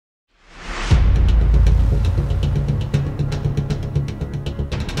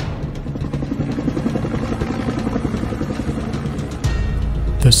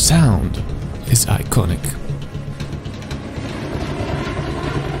The sound is iconic.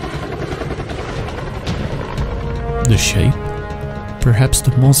 The shape, perhaps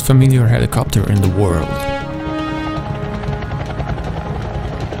the most familiar helicopter in the world.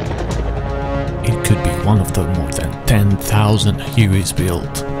 It could be one of the more than 10,000 Hueys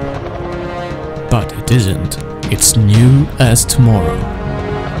built. But it isn't. It's new as tomorrow.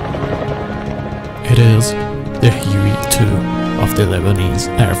 It is the Huey-2 of the Lebanese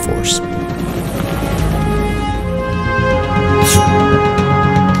Air Force.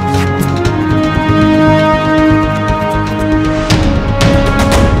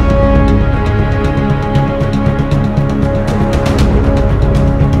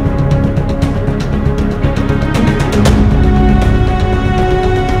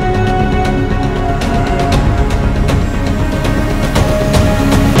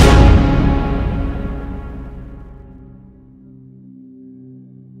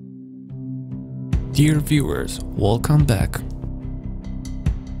 Dear viewers, welcome back.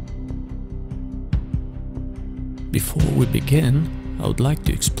 Before we begin, I would like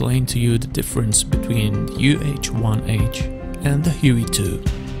to explain to you the difference between UH-1H and the Huey-2.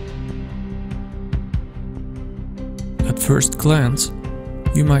 At first glance,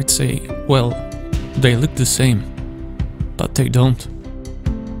 you might say, well, they look the same, but they don't.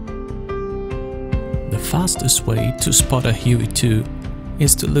 The fastest way to spot a Huey-2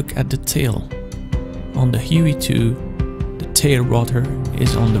 is to look at the tail. On the Huey-2, the tail rotor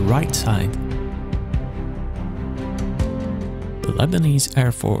is on the right side. The Lebanese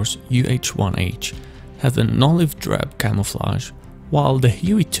Air Force UH-1H has an olive drab camouflage, while the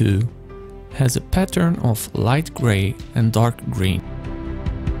Huey-2 has a pattern of light grey and dark green.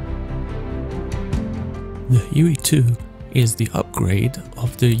 The Huey-2 is the upgrade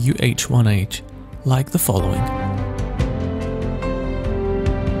of the UH-1H, like the following.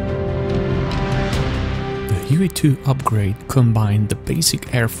 The Huey-2 upgrade combined the basic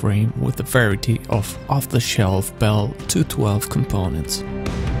airframe with a variety of off-the-shelf Bell 212 components.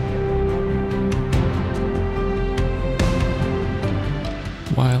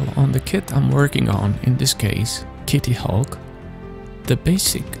 While on the kit I'm working on, in this case Kitty Hawk, the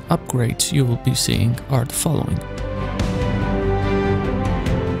basic upgrades you will be seeing are the following.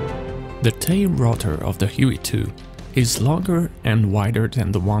 The tail rotor of the Huey-2 is longer and wider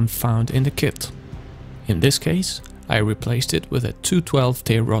than the one found in the kit. In this case, I replaced it with a 212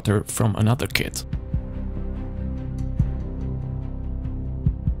 tail rotor from another kit.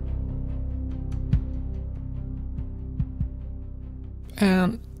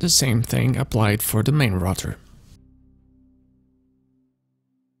 And the same thing applied for the main rotor.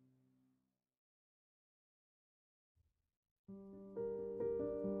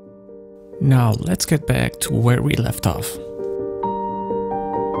 Now let's get back to where we left off.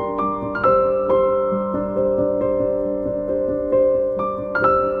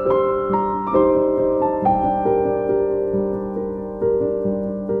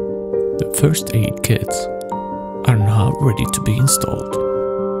 The first 8 kits are now ready to be installed.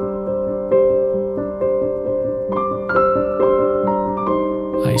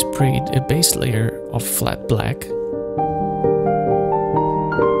 I sprayed a base layer of flat black .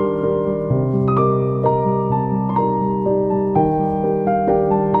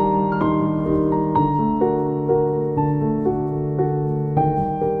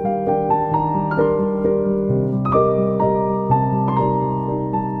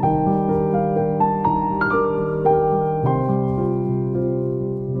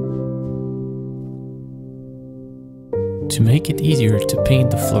 To make it easier to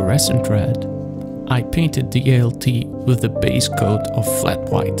paint the fluorescent red, I painted the ALT with a base coat of flat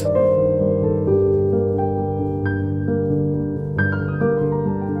white.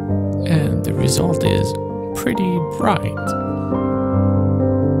 And the result is pretty bright.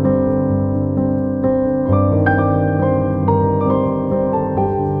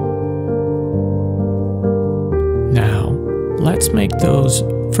 Now, let's make those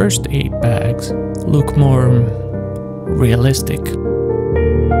first 8 bags look more realistic.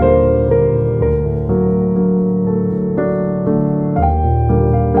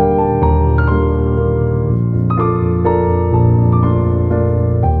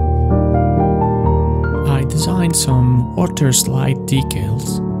 I designed some water slide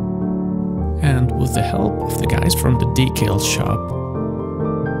decals, and with the help of the guys from the decals shop,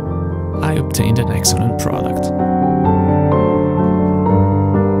 I obtained an excellent product.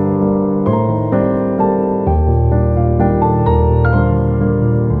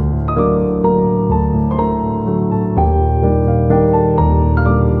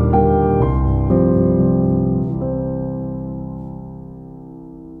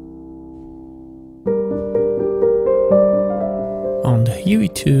 On the Huey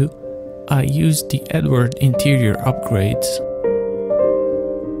 2, I used the Edward interior upgrades.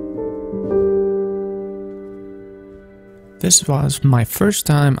 This was my first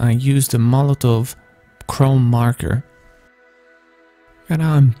time I used a Molotov chrome marker, and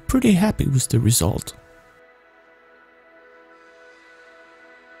I'm pretty happy with the result.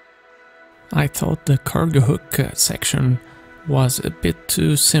 I thought the cargo hook section was a bit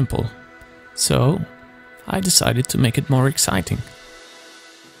too simple, so I decided to make it more exciting.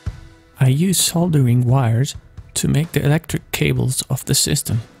 I used soldering wires to make the electric cables of the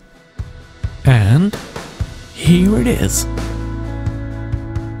system. And here it is!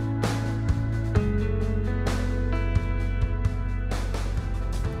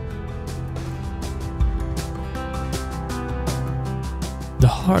 The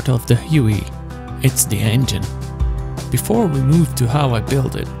heart of the Huey, it's the engine. Before we move to how I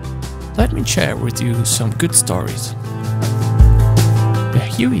build it, let me share with you some good stories. The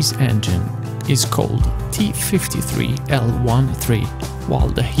Huey's engine is called T53L13, while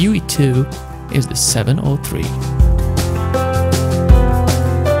the Huey 2 is the 703.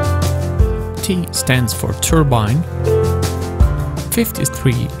 T stands for turbine,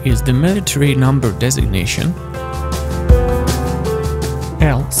 53 is the military number designation,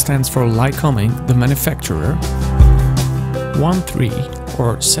 L stands for Lycoming, the manufacturer, 13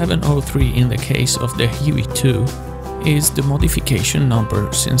 or 703 in the case of the Huey 2 is the modification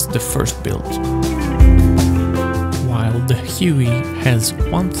number since the first build. While the Huey has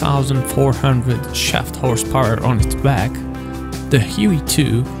 1400 shaft horsepower on its back, the Huey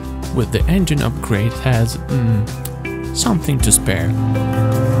 2 with the engine upgrade has something to spare.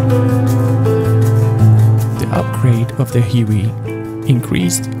 The upgrade of the Huey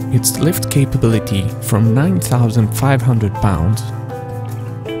increased its lift capability from 9,500 pounds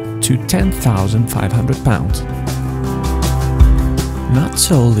to 10,500 pounds. Not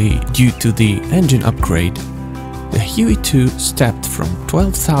solely due to the engine upgrade, the Huey 2 stepped from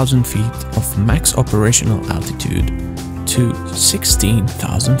 12,000 feet of max operational altitude to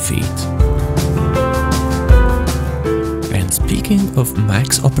 16,000 feet. And speaking of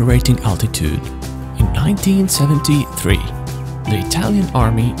max operating altitude, in 1973, the Italian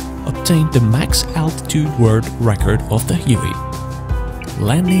army obtained the max altitude world record of the Huey,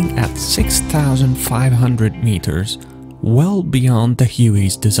 landing at 6,500 meters, well beyond the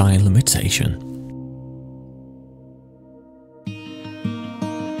Huey's design limitation.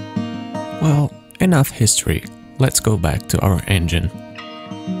 Well, enough history, let's go back to our engine.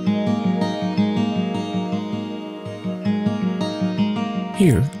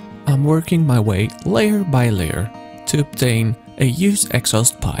 Here, I'm working my way layer by layer to obtain a used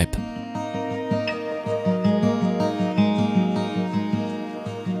exhaust pipe.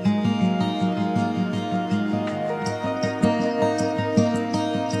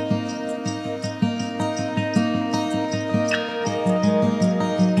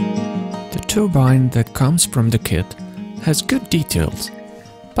 The turbine that comes from the kit has good details,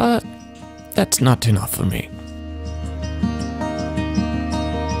 but that's not enough for me.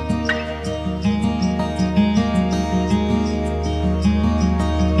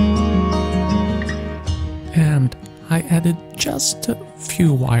 And I added just a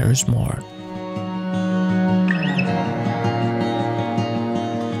few wires more.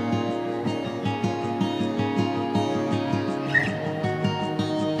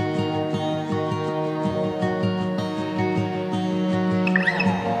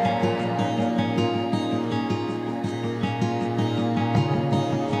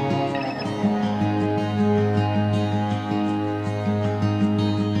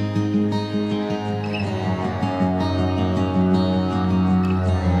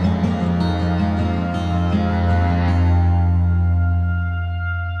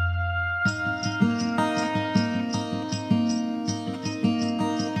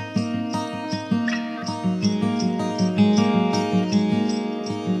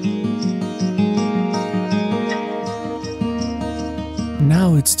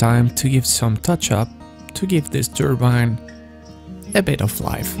 Now it's time to give some touch-up to give this turbine a bit of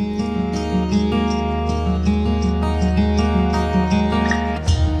life.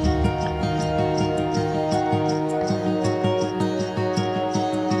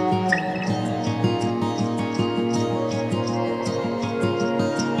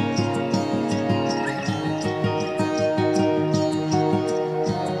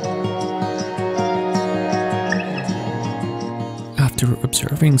 After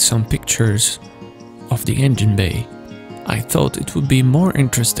observing some pictures of the engine bay, I thought it would be more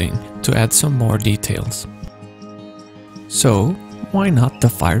interesting to add some more details. So, why not the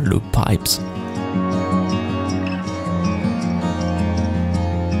fire loop pipes?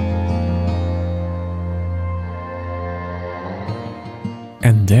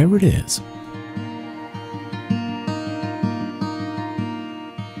 And there it is.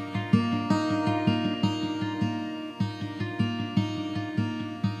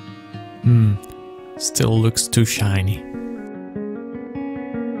 Still looks too shiny.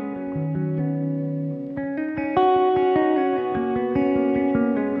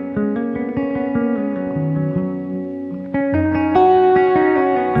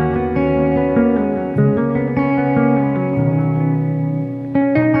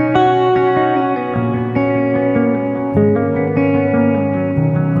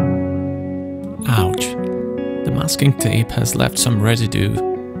 Ouch. The masking tape has left some residue,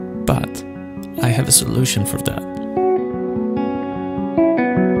 but I have a solution for that.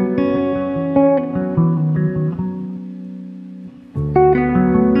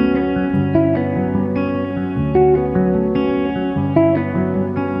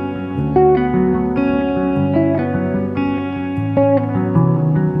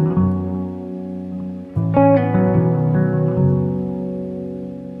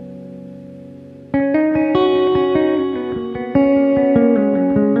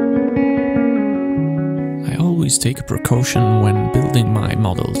 Take a precaution when building my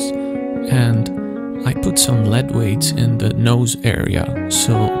models, and I put some lead weights in the nose area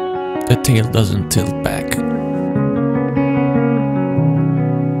so the tail doesn't tilt back.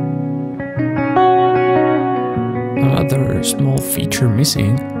 Another small feature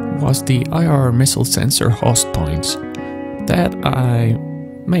missing was the IR missile sensor host points that I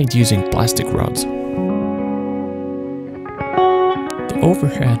made using plastic rods.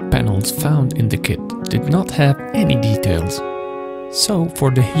 Overhead panels found in the kit did not have any details, so for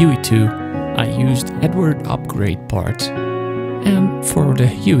the Huey 2 I used Edward upgrade parts, and for the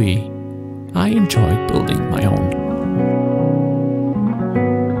Huey I enjoyed building my own.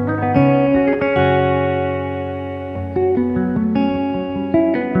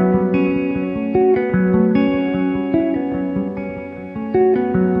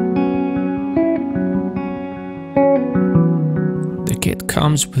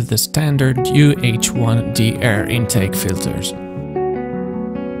 Comes with the standard UH-1D air intake filters.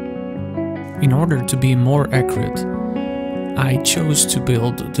 In order to be more accurate, I chose to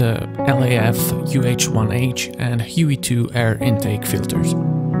build the LAF UH-1H and Huey 2 air intake filters.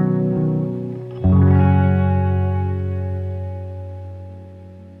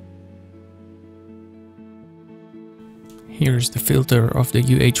 Here's the filter of the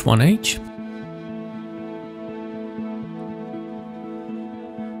UH-1H.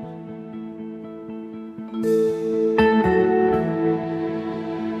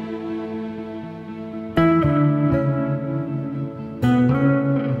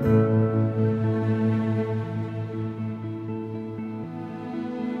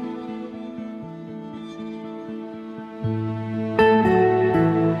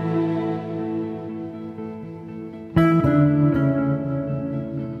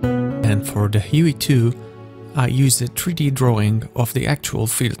 And for the Huey 2, I used a 3D drawing of the actual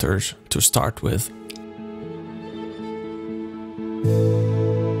filters to start with.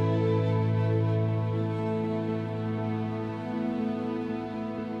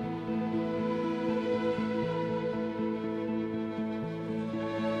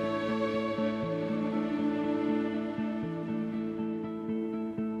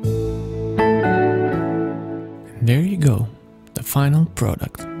 And there you go, the final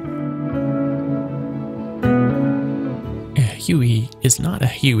product. Huey is not a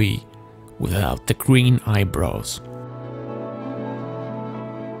Huey without the green eyebrows.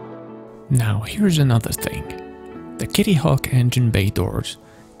 Now here's another thing. The Kitty Hawk engine bay doors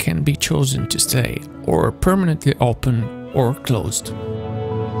can be chosen to stay or permanently open or closed.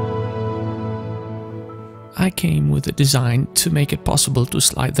 I came with a design to make it possible to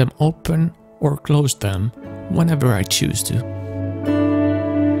slide them open or close them whenever I choose to.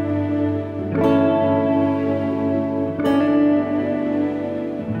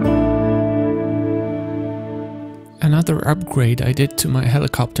 Another upgrade I did to my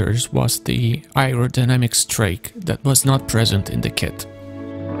helicopters was the aerodynamic strake that was not present in the kit.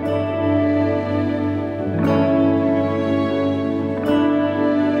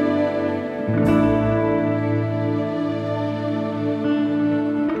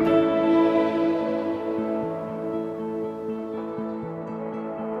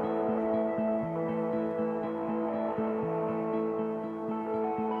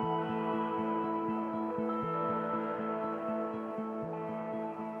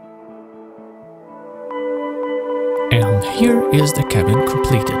 And here is the cabin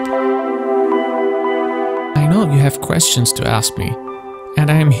completed. I know you have questions to ask me,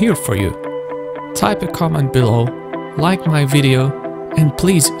 and I am here for you. Type a comment below, like my video, and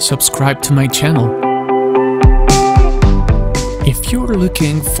please subscribe to my channel. If you're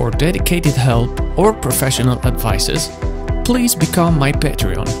looking for dedicated help or professional advices, please become my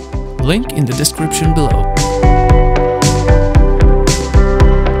Patreon. Link in the description below.